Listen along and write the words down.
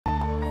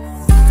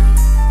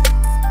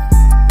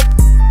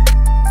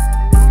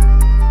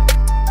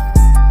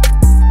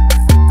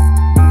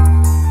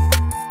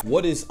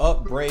What is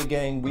up, Bray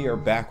Gang? We are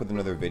back with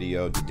another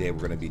video. Today we're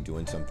going to be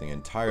doing something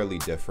entirely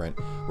different.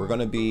 We're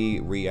going to be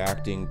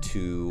reacting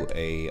to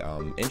a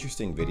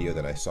interesting video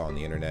that I saw on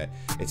the internet.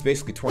 It's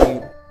basically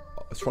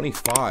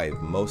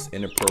 25 most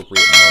inappropriate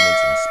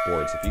moments in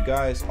sports. If you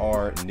guys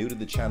are new to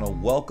the channel,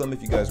 welcome.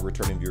 If you guys are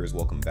returning viewers,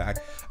 welcome back.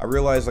 I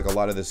realize like a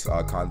lot of this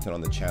content on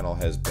the channel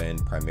has been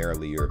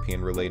primarily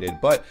European related,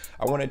 but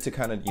I wanted to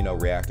kind of,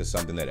 react to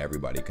something that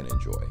everybody can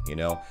enjoy.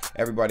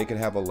 Everybody can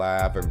have a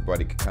laugh.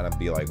 Everybody can kind of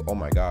be like, oh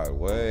my God,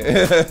 what?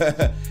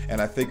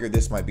 And I figured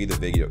this might be the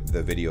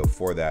video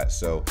for that.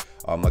 So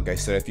like I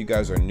said, if you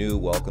guys are new,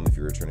 welcome. If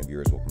you're returning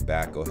viewers, welcome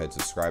back. Go ahead,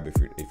 subscribe if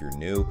you're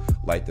new.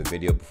 Like the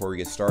video before we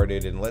get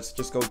started, and let's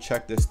just go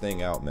check this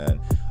thing out, man.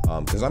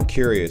 Because I'm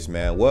curious,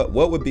 man. What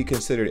would be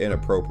considered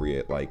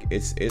inappropriate? Like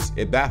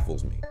it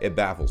baffles me. It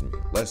baffles me.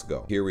 Let's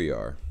go. Here we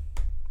are.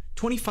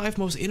 25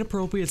 most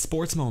inappropriate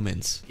sports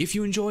moments. If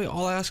you enjoy,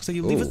 all I ask is that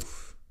you leave a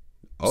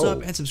thumbs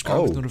up and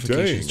subscribe with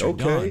notifications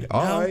turned on.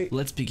 Now,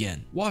 let's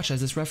begin. Watch as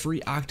this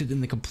referee acted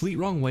in the complete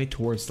wrong way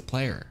towards the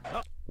player.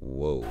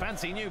 Whoa.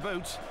 Fancy new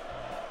boots.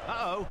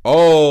 Uh-oh.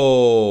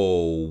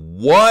 Oh,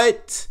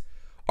 what?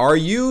 Are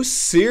you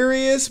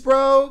serious,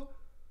 bro?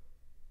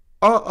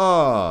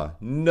 No.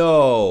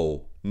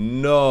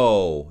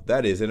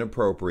 That is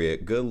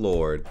inappropriate. Good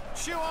Lord.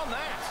 Chew on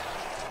that.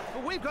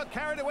 But we've got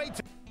carried away.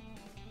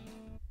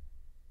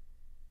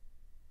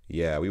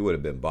 Yeah, we would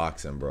have been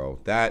boxing, bro.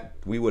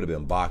 We would have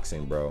been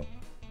boxing, bro.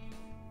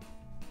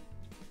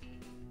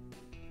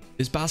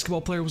 This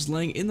basketball player was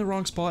laying in the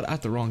wrong spot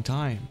at the wrong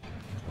time.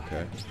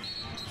 Okay.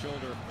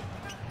 Shoulder.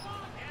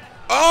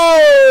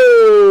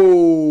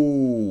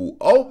 Oh!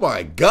 Oh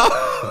my God!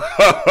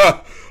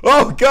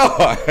 Oh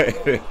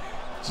God!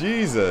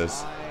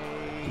 Jesus!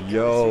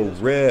 Yo,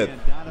 rip.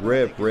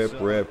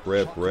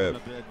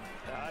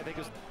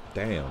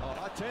 Damn.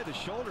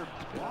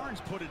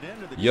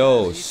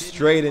 Yo,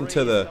 straight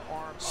into the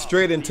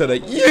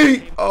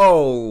yeet!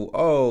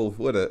 Oh,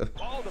 what a,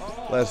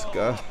 let's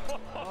go.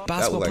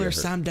 Basketball player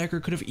Sam Decker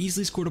could have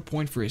easily scored a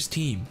point for his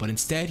team, but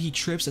instead he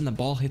trips and the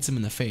ball hits him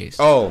in the face.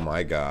 Oh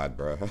my God,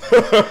 bro.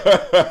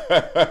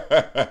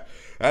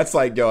 That's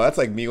like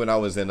me when I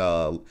was in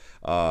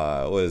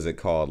what is it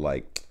called?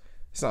 Like,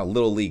 it's not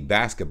little league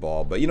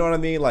basketball, but you know what I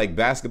mean? Like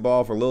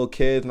basketball for little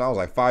kids. When I was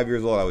like 5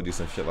 years old, I would do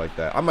some shit like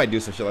that. I might do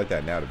some shit like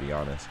that now, to be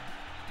honest.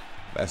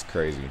 That's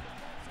crazy.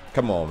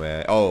 Come on,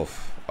 man. Oh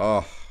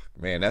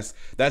man, that's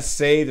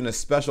saved in a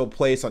special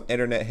place on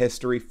internet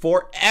history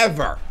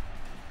forever.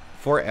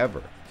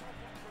 Forever.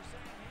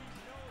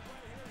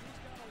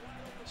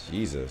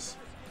 Jesus.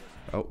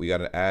 Oh, we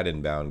got an ad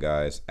inbound,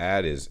 guys.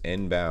 Ad is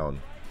inbound.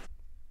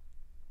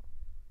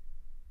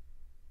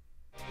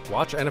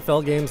 Watch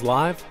NFL games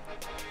live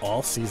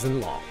all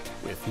season long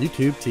with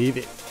YouTube TV.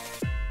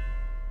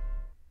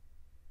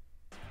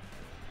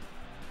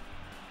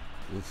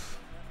 Oof.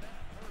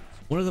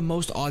 One of the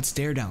most odd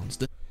stare downs.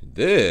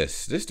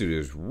 This dude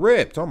is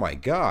ripped. Oh my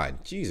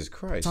God. Jesus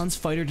Christ. Son's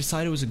fighter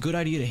decided it was a good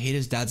idea to hit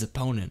his dad's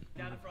opponent.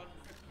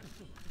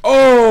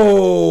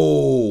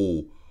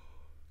 Oh!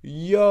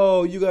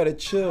 Yo, you gotta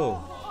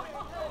chill.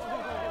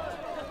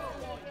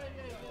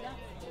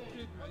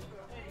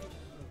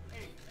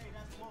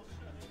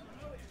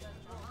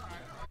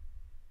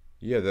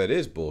 Yeah, that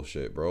is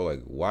bullshit, bro.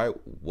 Like, why?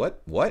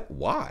 What? Why?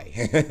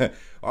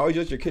 Why would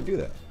you let your kid do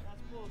that?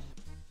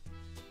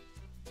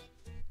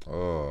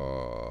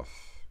 Oh,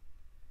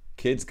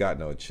 kids got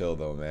no chill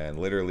though, man.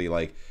 Literally,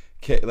 like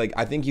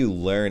I think you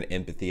learn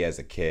empathy as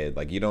a kid.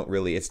 Like, you don't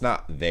really. It's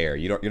not there.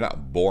 You're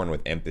not born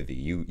with empathy.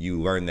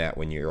 You learn that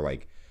when you're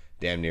like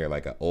damn near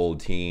like an old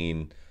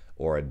teen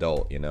or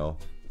adult.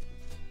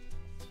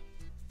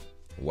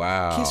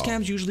 Wow. Kiss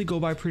cams usually go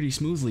by pretty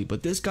smoothly,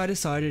 but this guy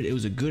decided it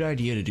was a good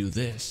idea to do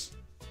this.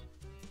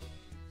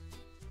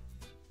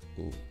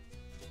 Ooh.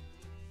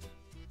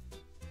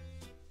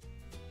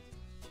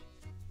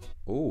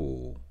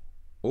 Ooh.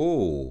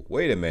 Ooh.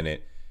 Wait a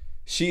minute.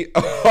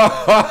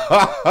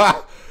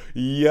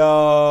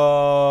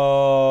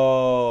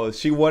 Yo.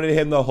 She wanted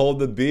him to hold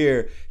the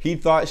beer. He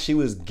thought she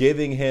was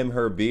giving him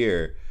her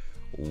beer.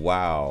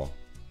 Wow.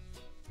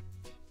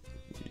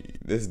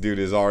 This dude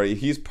is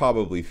he's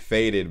probably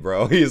faded,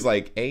 bro. He's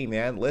like, hey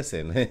man,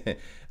 listen,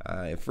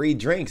 free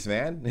drinks,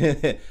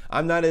 man.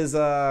 I'm not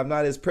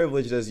as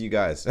privileged as you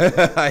guys.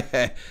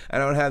 I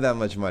don't have that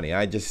much money.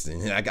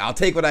 I'll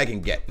take what I can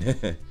get.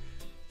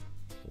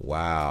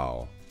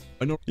 Wow.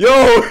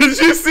 Yo, did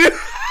you see?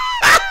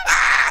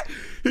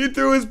 He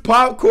threw his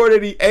popcorn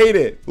and he ate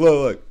it.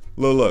 Look.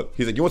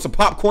 He's like, you want some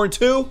popcorn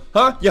too?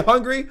 Huh? You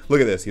hungry? Look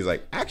at this. He's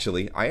like,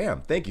 actually, I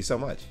am. Thank you so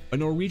much. A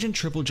Norwegian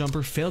triple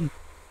jumper failed.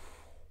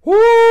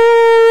 Woo-wee!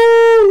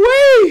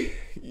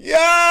 Yo!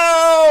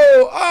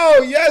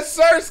 Oh, yes,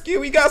 Sirski.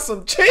 We got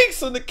some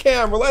chinks on the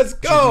camera. Let's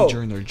go.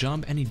 During their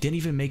jump, and he didn't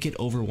even make it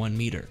over 1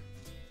 meter.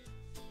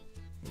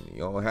 You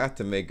don't have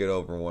to make it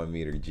over 1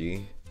 meter,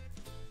 G.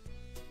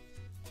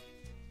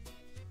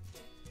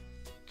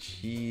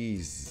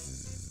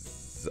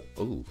 Jeez.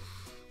 Oof.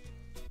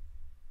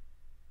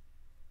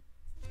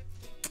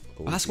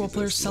 Basketball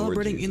players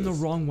celebrating in the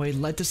wrong way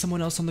led to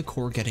someone else on the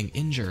court getting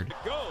injured.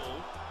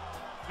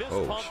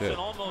 Oh shit.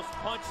 Almost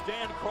punched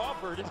Dan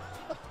Crawford.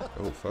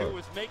 Oh fuck. It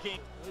was making I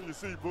didn't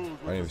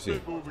even see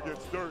it. He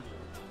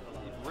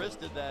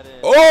wristed that in.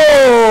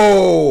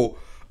 Oh!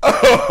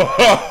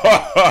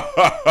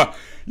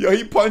 Yo,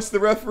 he punched the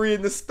referee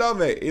in the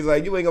stomach. He's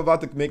like, you ain't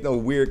about to make no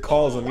weird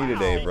calls on me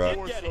today,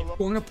 bro.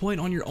 Scoring a point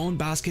on your own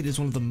basket is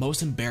one of the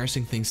most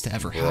embarrassing things to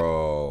ever happen.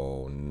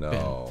 Bro,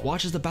 no.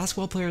 Watch as the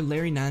basketball player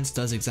Larry Nance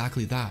does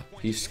exactly that.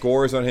 He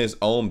scores on his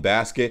own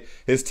basket.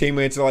 His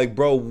teammates are like,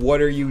 bro,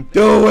 what are you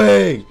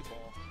doing?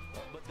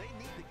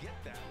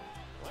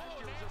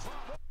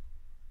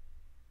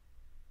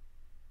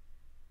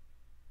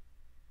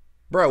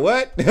 Bro,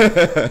 what?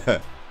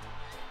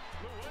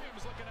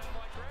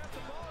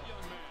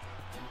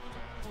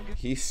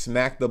 He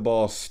smacked the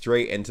ball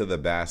straight into the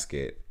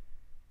basket.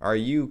 Are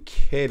you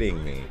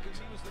kidding me?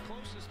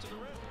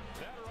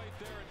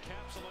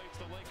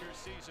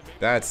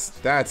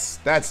 That's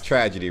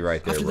tragedy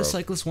right there, After bro. the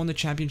cyclist won the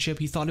championship,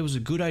 he thought it was a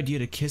good idea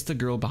to kiss the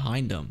girl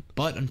behind him.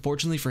 But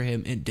unfortunately for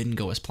him, it didn't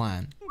go as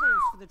planned.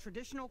 For the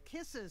traditional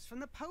kisses from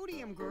the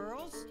podium,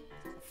 girls.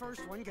 The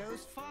first one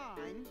goes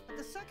fine, but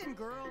the second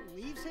girl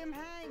leaves him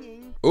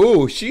hanging.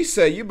 Ooh, she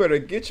said, you better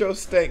get your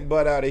stank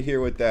butt out of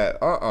here with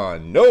that.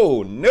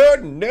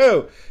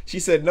 No. She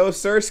said, no,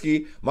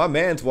 Sirski. My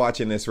man's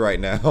watching this right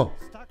now.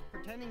 Stuck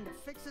pretending to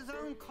fix his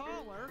own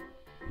collar.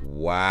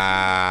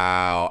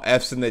 Wow.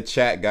 F's in the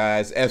chat,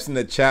 guys. F's in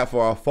the chat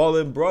for our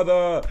fallen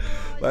brother.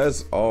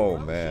 Oh,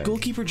 man.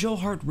 Goalkeeper Joe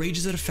Hart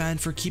rages at a fan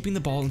for keeping the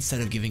ball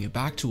instead of giving it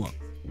back to him.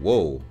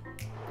 Whoa.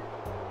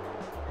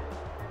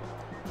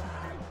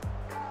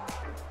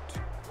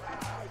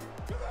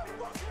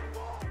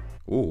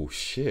 Oh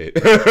shit.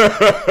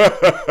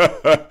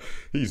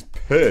 He's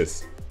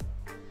pissed.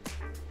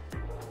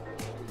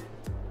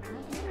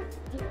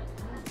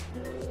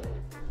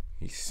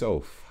 He's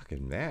so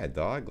fucking mad,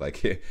 dog.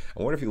 Like, I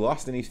wonder if he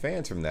lost any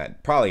fans from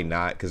that. Probably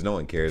not, because no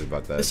one cares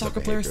about that. The soccer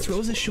player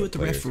throws his shoe at the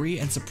referee,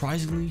 and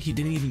surprisingly, he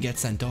didn't even get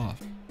sent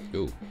off.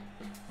 Ooh.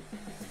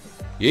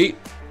 Yeet.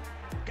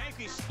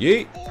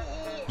 Yeet.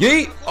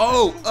 Yeet.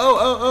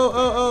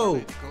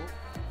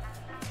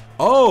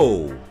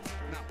 Oh.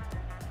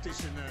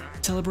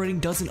 Celebrating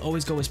doesn't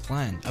always go as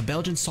planned. A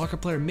Belgian soccer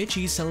player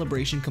Mitchie's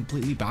celebration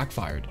completely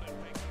backfired.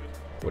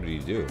 What did he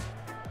do?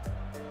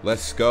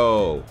 Let's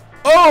go.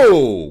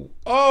 Oh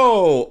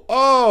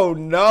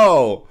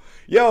no.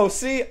 Yo,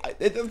 see,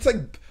 it's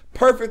like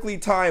perfectly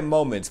timed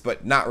moments,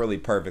 but not really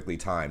perfectly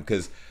timed,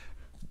 because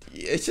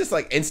it's just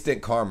like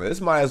instant karma.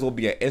 This might as well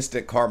be an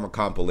instant karma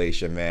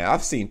compilation, man.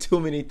 I've seen too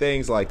many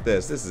things like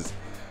this. This is,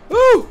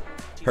 woo,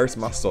 hurts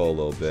my soul a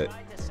little bit.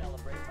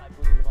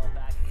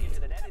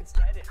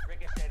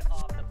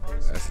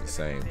 That's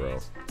insane, bro.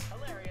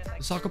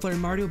 The soccer player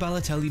Mario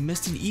Balotelli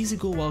missed an easy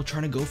goal while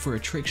trying to go for a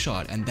trick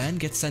shot and then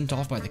gets sent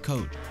off by the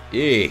coach.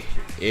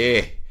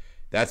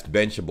 That's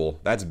benchable.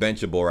 That's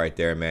benchable right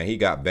there, man. He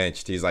got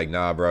benched. He's like,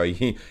 nah, bro,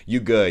 you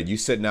good. You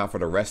sitting out for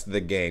the rest of the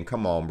game.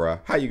 Come on, bro.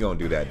 How you gonna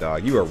do that,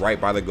 dog? You were right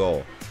by the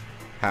goal.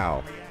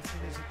 How?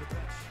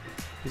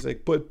 He's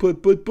like,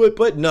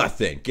 put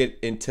nothing. Get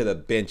into the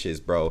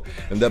benches, bro.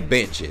 And the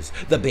benches.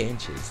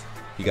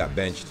 He got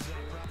benched.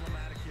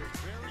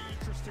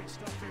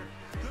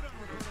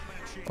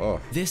 Oh.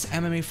 This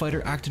MMA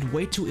fighter acted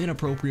way too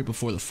inappropriate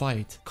before the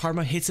fight.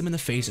 Karma hits him in the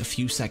face a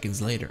few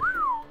seconds later.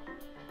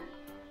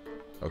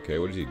 Okay,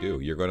 what does he do?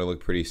 You're gonna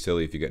look pretty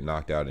silly if you get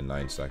knocked out in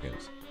 9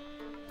 seconds.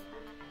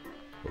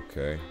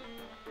 Okay.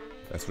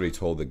 That's what he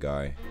told the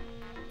guy.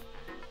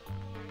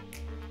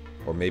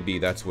 Or maybe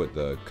that's what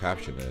the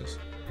caption is.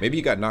 Maybe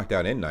he got knocked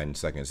out in 9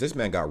 seconds. This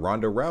man got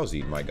Ronda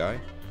Rousey'd, my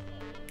guy.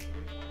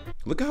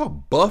 Look at how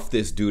buff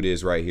this dude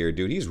is right here,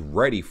 dude. He's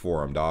ready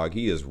for him, dog.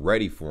 He is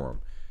ready for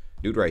him.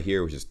 Dude right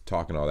here was just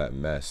talking all that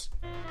mess.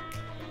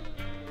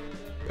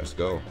 Let's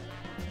go.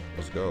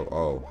 Let's go.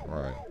 Oh,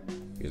 all right.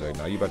 He's like,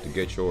 now you about to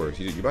get yours.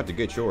 You about to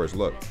get yours.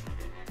 Look.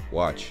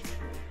 Watch.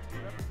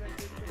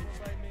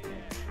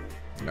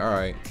 All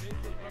right.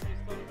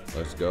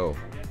 Let's go.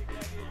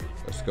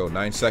 Let's go.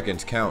 9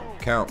 seconds. Count.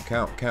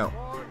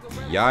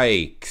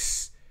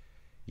 Yikes.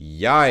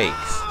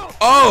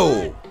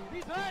 Oh!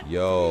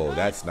 Yo,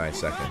 that's 9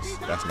 seconds.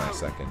 That's 9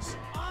 seconds.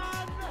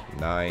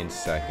 9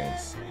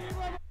 seconds.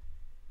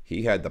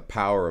 He had the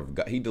power of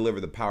God. He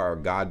delivered the power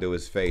of God to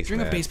his face.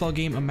 During a baseball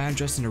game, a man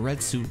dressed in a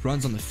red suit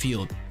runs on the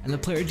field, and the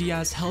player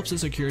Diaz helps the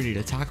security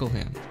to tackle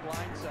him.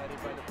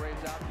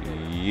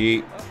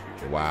 Yeet.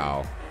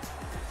 Wow.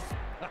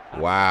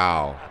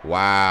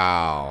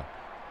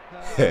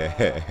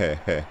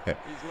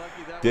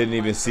 Didn't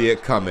even see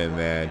it coming,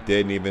 man.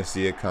 Didn't even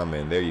see it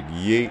coming. There you go.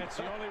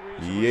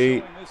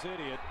 Yeet.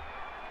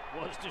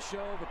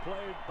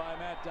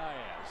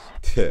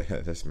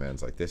 This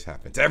man's like, this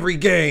happens every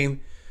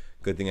game.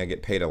 Good thing I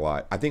get paid a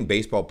lot. I think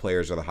baseball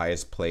players are the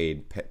highest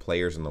paid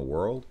players in the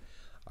world.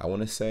 I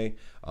want to say.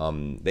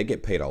 They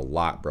get paid a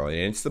lot, bro. And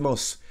it's the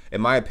most,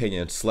 in my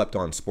opinion, slept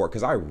on sport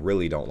because I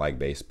really don't like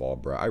baseball,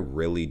 bro. I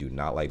really do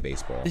not like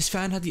baseball. This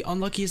fan had the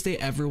unluckiest day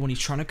ever when he's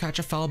trying to catch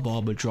a foul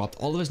ball but dropped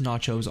all of his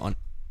nachos on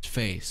his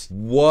face.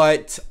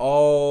 What?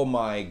 Oh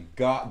my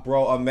God,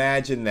 bro.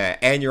 Imagine that.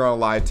 And you're on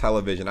live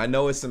television. I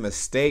know it's a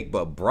mistake,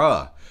 but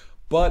bruh.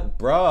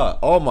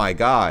 Oh my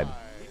God.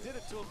 He did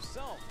it to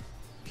himself.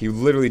 He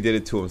literally did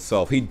it to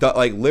himself.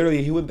 Like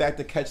literally he went back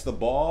to catch the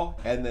ball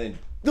and then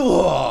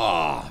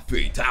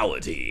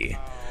fatality.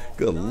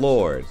 Good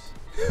Lord.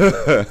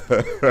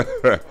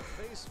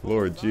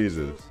 Lord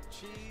Jesus.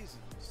 Cheese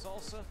and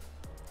salsa.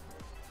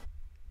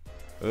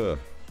 Ugh.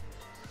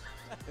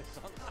 It's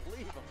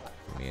unbelievable.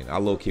 I mean, I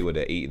low-key would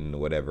have eaten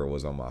whatever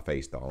was on my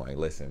face, though. Like,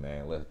 listen,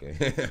 man, look.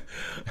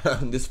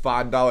 This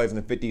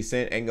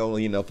 $5.50 ain't gonna,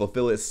 you know,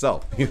 fulfill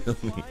itself. You know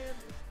what I mean?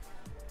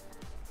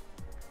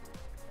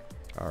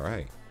 All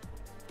right.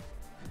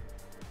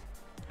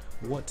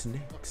 What's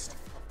next?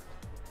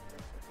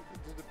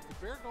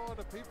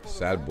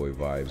 Sad boy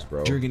vibes,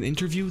 bro. During an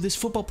interview, this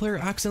football player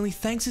accidentally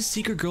thanks his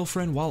secret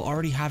girlfriend while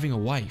already having a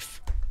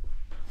wife.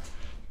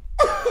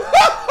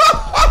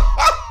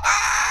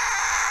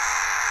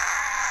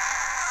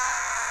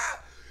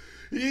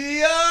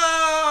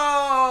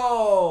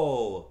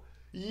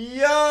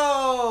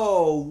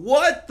 Yo,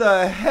 what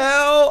the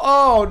hell?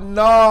 Oh,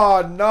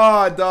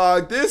 nah,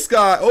 dog. This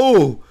guy,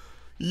 oh,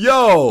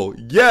 yo,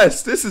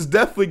 yes, this is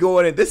definitely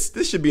going in. This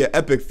should be an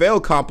epic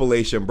fail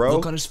compilation, bro.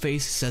 Look on his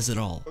face says it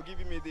all. For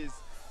giving me this,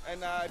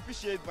 and I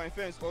appreciate my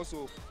friends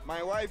also,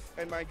 my wife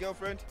and my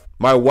girlfriend.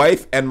 My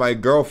wife and my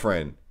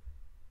girlfriend.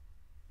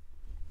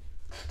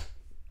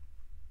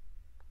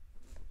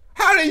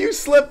 How did you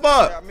slip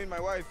up? Yeah, I mean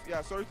my wife.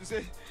 Yeah, sorry to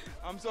say,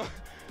 I'm so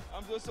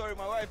sorry,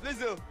 my wife.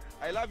 Listen,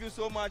 I love you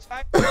so much.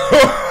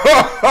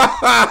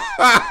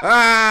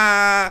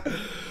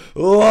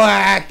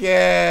 Whack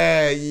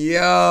it.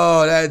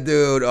 Yo, that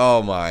dude.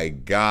 Oh my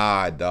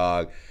God,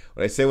 dog.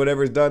 When I say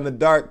whatever's done in the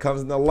dark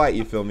comes in the light,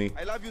 you feel me?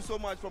 I love you so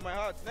much from my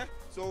heart.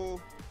 So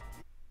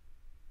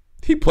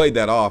he played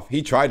that off.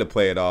 He tried to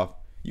play it off.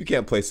 You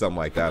can't play something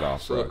like that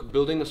off, so bro. Look,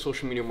 building a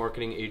social media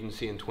marketing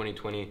agency in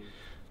 2020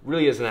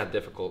 really isn't that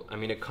difficult. I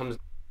mean, it comes.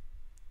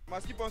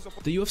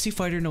 The UFC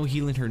fighter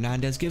Nohelin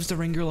Hernandez gives the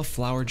ring girl a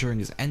flower during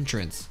his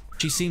entrance.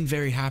 She seemed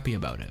very happy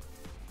about it.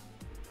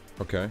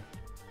 Okay.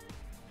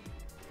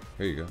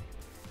 Here you go.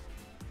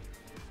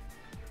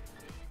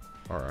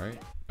 Alright.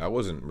 That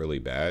wasn't really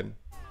bad.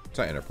 It's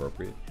not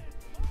inappropriate.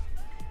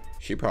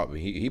 He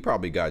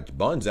probably got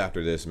buns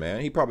after this,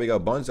 man. He probably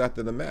got buns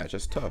after the match.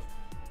 That's tough.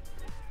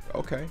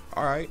 Okay.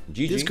 Alright.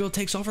 GG. This girl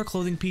takes off her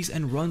clothing piece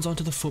and runs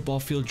onto the football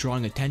field,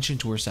 drawing attention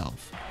to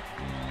herself.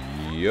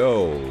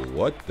 Yo,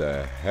 what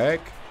the heck?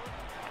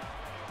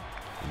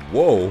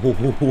 Whoa.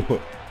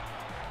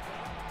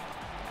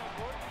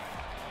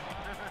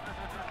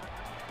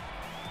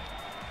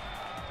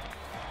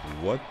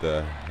 What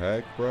the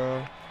heck,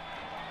 bro?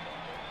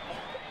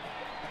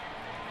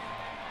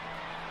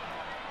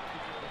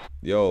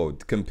 Yo,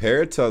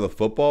 compared to the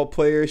football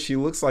player, she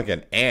looks like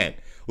an ant.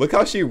 Look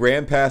how she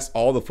ran past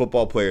all the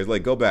football players.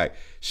 Like, go back.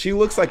 She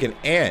looks like an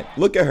ant.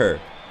 Look at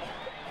her.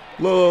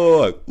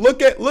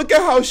 Look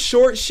at how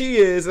short she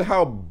is and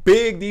how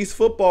big these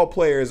football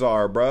players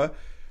are, bruh.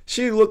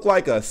 She looked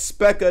like a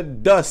speck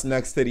of dust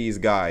next to these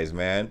guys,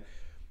 man.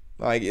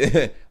 Like,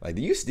 like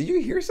did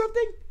you hear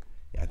something?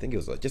 Yeah, I think it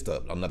was just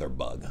another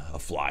bug, a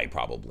fly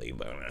probably.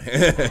 Bro,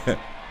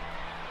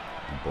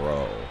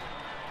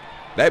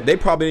 they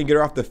probably didn't get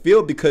her off the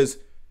field because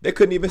they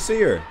couldn't even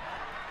see her.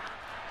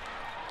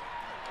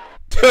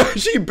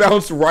 She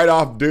bounced right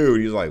off dude.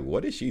 He's like,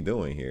 what is she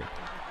doing here?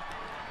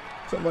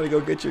 Somebody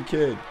go get your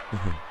kid.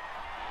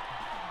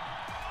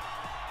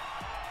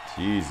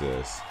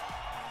 Jesus.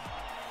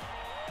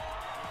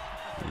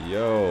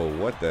 Yo,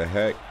 what the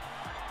heck?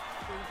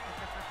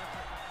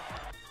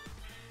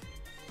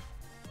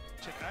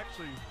 Chick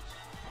actually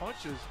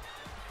punches.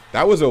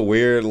 That was a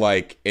weird,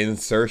 like,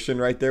 insertion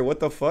right there. What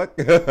the fuck?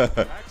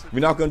 We're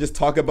not gonna just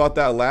talk about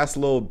that last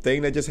little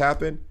thing that just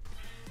happened?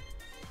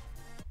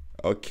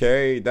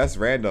 Okay, that's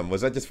random.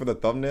 Was that just for the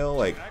thumbnail?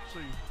 Like,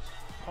 actually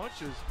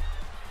punches.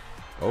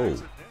 oh.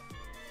 It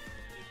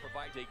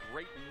provides a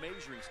great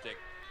measuring stick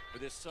for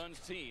this Suns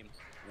team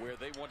where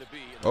they want to be.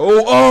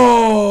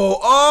 Oh,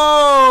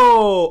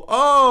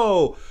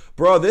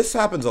 bro, this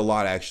happens a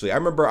lot actually. I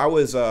remember I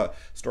was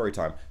story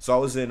time. So I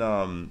was in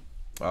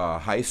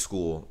high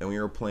school and we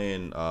were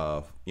playing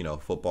you know,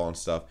 football and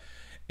stuff,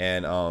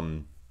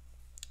 and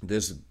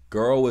this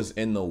girl was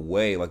in the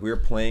way. Like, we were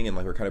playing and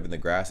like we were kind of in the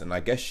grass, and I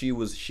guess she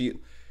was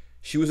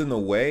in the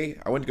way.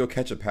 I went to go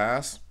catch a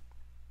pass,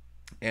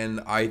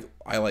 and I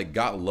like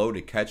got low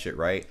to catch it,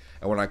 right?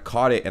 And when I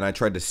caught it and I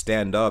tried to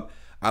stand up,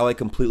 I like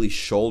completely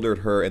shouldered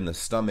her in the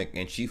stomach,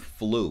 and she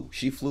flew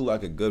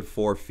like a good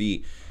 4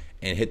 feet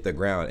and hit the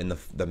ground. And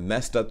the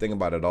messed up thing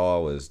about it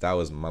all was that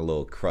was my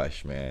little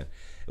crush, man.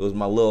 It was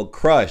my little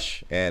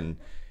crush, and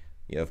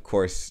you know, of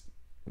course,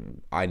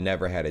 I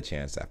never had a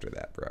chance after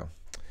that, bro.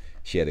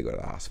 She had to go to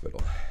the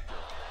hospital.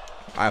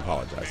 I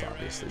apologize,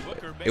 obviously,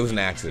 but it was an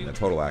accident, a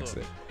total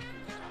accident.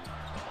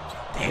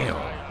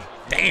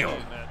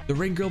 Damn. The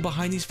ring girl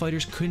behind these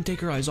fighters couldn't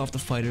take her eyes off the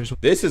fighters.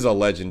 This is a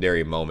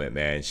legendary moment,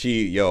 man.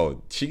 She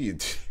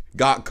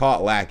got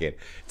caught lacking.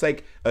 It's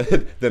like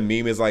the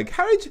meme is like,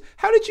 how did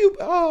you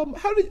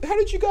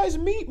guys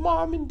meet,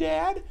 Mom and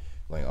Dad?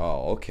 Like,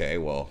 oh, okay,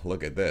 well,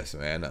 look at this,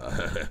 man.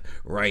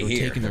 Right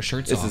here. Taking their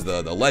shirts off. This is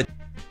the legend.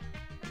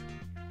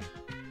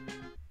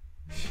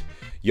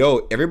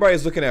 Yo,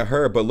 everybody's looking at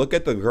her, but look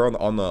at the girl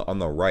on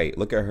the right.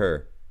 Look at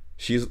her.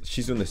 She's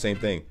doing the same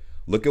thing.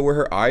 Look at where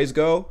her eyes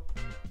go.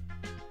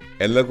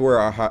 And look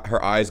where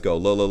her eyes go.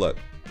 Look.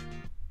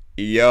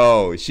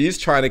 Yo, she's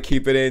trying to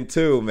keep it in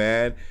too,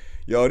 man.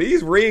 Yo,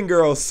 these ring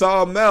girls,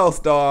 something else,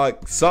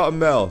 dog.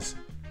 Something else.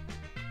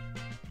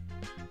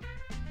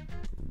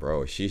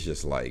 Bro, she's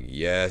just like,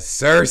 yes,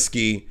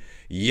 Sirski.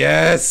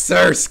 Yes,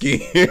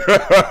 Sirski.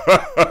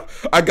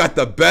 I got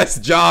the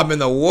best job in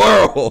the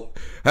world.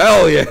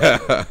 Hell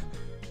yeah.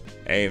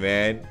 Hey,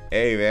 man,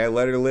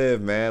 let her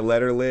live, man.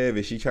 Let her live.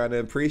 Is she trying to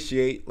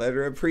appreciate? Let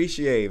her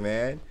appreciate,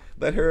 man.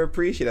 Let her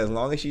appreciate. As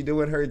long as she's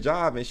doing her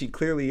job, and she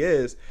clearly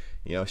is,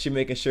 you know, she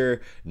making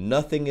sure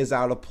nothing is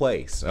out of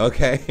place,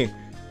 okay?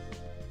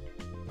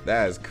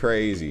 That is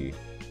crazy.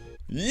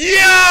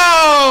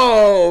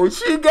 Yo!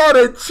 She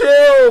gotta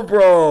chill,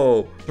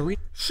 bro.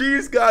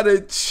 She's gotta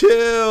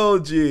chill,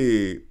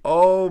 G.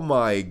 Oh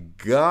my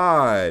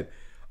God.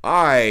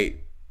 I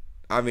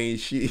mean,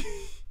 she...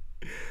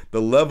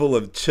 The level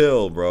of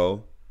chill,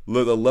 bro.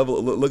 Look, the level.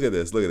 Look at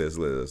this. Look at this.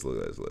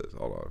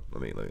 Hold on.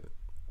 Let me.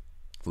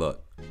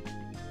 Look.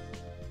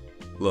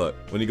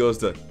 When he goes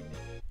to,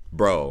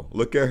 bro.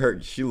 Look at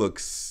her. She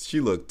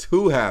looked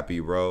too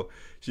happy, bro.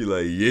 She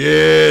like,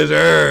 yes,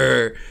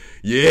 sir.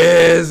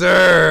 Yes,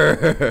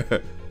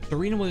 sir.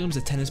 Serena Williams,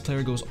 a tennis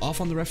player, goes off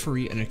on the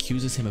referee and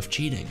accuses him of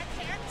cheating.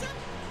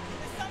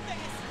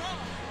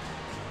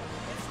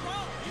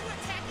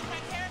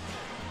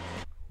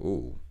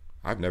 Ooh.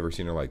 I've never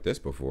seen her like this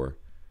before.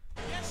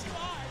 Yes, you are.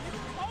 You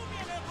owe me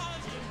an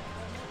apology.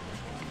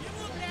 You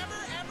will never,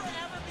 ever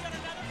be on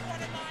another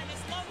court of mine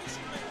as long as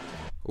you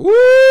live.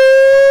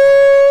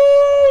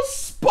 Ooh,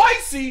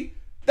 spicy.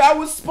 That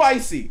was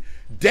spicy.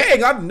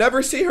 Dang, I've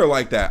never seen her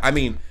like that. I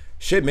mean,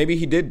 shit, maybe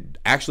he did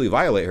actually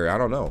violate her. I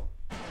don't know.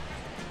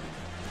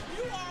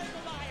 You are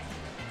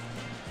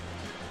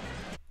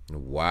the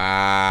liar.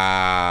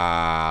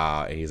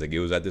 Wow. And he's like, it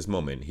was at this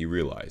moment he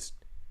realized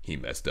he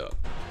messed up.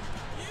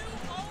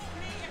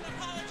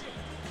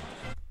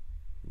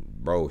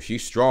 Bro,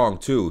 she's strong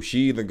too.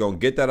 She either gonna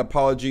get that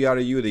apology out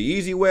of you the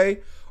easy way,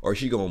 or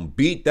she gonna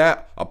beat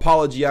that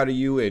apology out of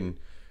you, and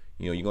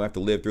you know you're gonna have to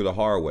live through the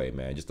hard way,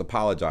 man. Just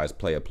apologize,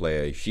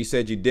 player. She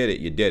said you did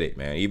it,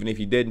 man. Even if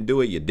you didn't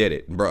do it, you did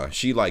it, bruh.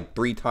 She like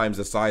 3 times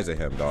the size of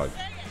him, dog.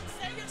 Say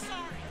you're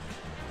sorry.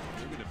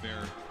 You're gonna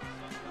bear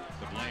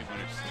the blame when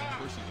it's the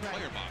person in the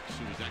player box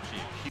who was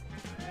actually.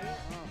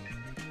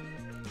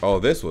 Oh,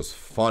 this was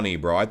funny,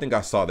 bro. I think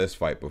I saw this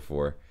fight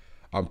before.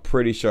 I'm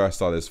pretty sure I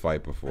saw this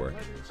fight before.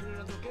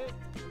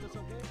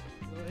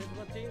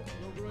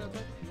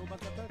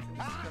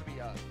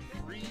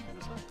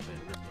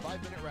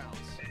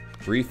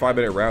 Three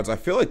 5-minute rounds. I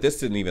feel like this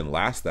didn't even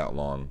last that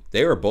long.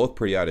 They were both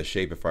pretty out of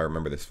shape if I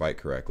remember this fight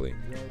correctly.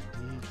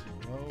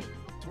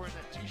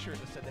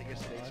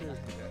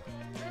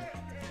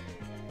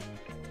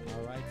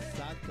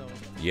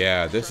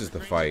 Yeah, this is the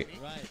fight.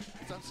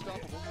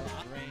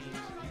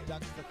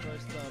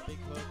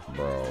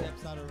 Bro.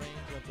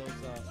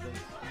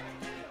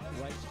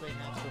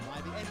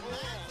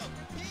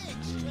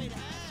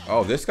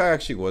 Oh, this guy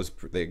actually was,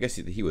 I guess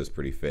he was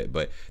pretty fit,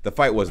 but the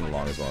fight wasn't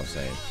long is what I'm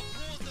saying.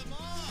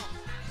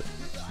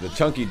 The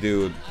chunky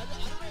dude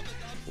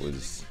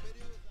was,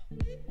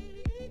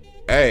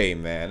 hey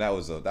man, that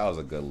was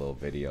a good little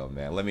video,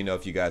 man. Let me know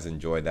if you guys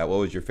enjoyed that. What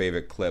was your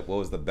favorite clip? What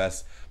was the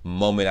best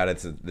moment out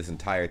of this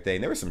entire thing?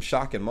 There were some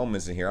shocking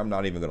moments in here. I'm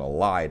not even gonna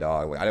lie,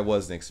 dog. I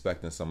wasn't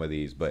expecting some of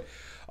these, but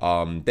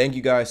thank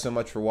you guys so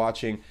much for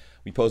watching.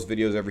 We post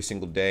videos every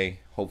single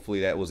day.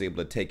 Hopefully that was able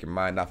to take your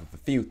mind off of a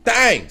few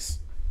things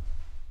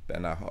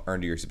that I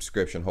earned your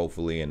subscription,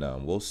 hopefully, and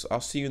I'll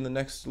see you in the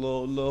next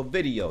little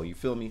video. You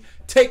feel me?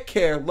 Take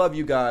care. Love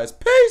you guys.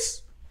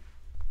 Peace.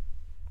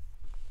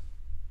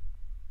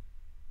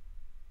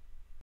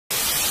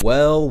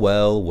 Well,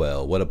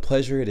 what a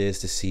pleasure it is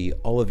to see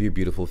all of your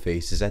beautiful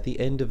faces at the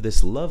end of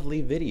this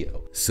lovely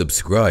video.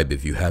 Subscribe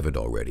if you haven't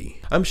already.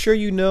 I'm sure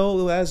you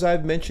know, as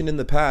I've mentioned in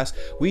the past,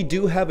 we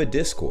do have a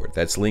Discord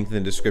that's linked in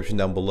the description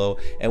down below,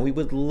 and we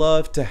would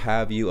love to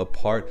have you a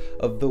part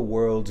of the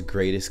world's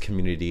greatest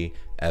community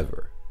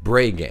ever,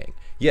 Bray Gang.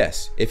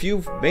 Yes, if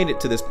you've made it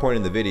to this point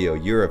in the video,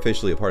 you're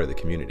officially a part of the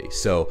community.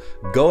 So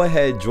go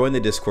ahead, join the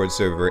Discord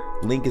server.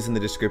 Link is in the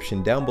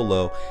description down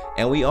below.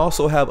 And we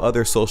also have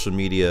other social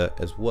media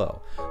as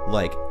well,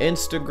 like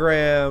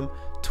Instagram,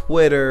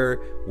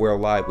 Twitter. We're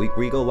live.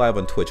 We go live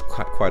on Twitch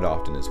quite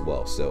often as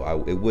well.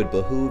 So it would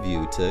behoove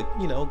you to,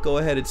 you know, go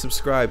ahead and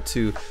subscribe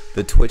to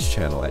the Twitch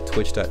channel at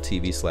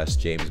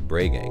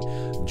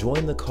twitch.tv/JamesBrayGang.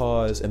 Join the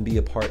cause and be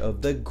a part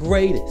of the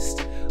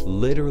greatest,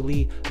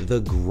 literally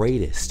the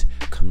greatest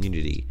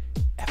community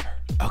ever.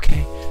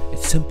 Okay?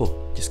 It's simple.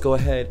 Just go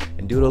ahead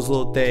and do those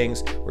little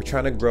things. We're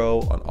trying to grow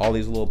on all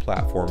these little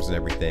platforms and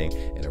everything,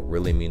 and it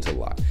really means a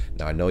lot.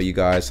 Now, I know you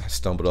guys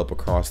stumbled up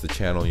across the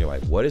channel and you're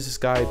like, what does this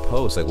guy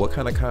post? Like, what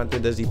kind of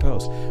content does he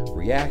post?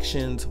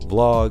 Reactions,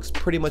 vlogs,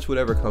 pretty much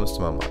whatever comes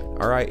to my mind.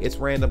 All right, it's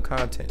random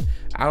content.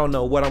 I don't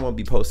know what I'm gonna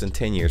be posting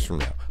 10 years from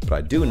now, but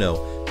I do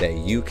know that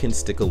you can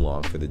stick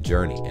along for the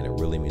journey, and it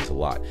really means a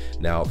lot.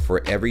 Now,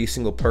 for every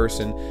single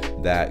person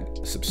that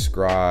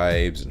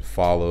subscribes and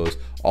follows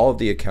all of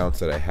the accounts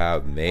that I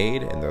have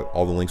made, and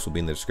all the links will be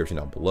in the description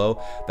down below,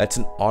 that's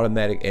an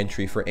automatic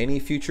entry for any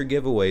future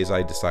giveaways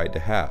I decide to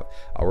have.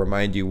 I'll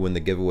remind you when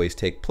the giveaways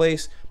take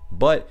place,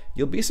 but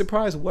you'll be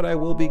surprised what I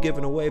will be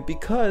giving away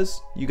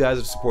because you guys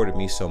have supported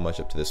me so much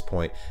up to this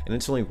point, and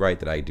it's only right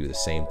that I do the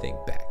same thing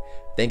back.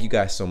 Thank you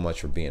guys so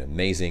much for being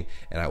amazing,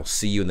 and I will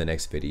see you in the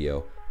next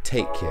video.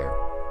 Take care.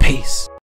 Peace.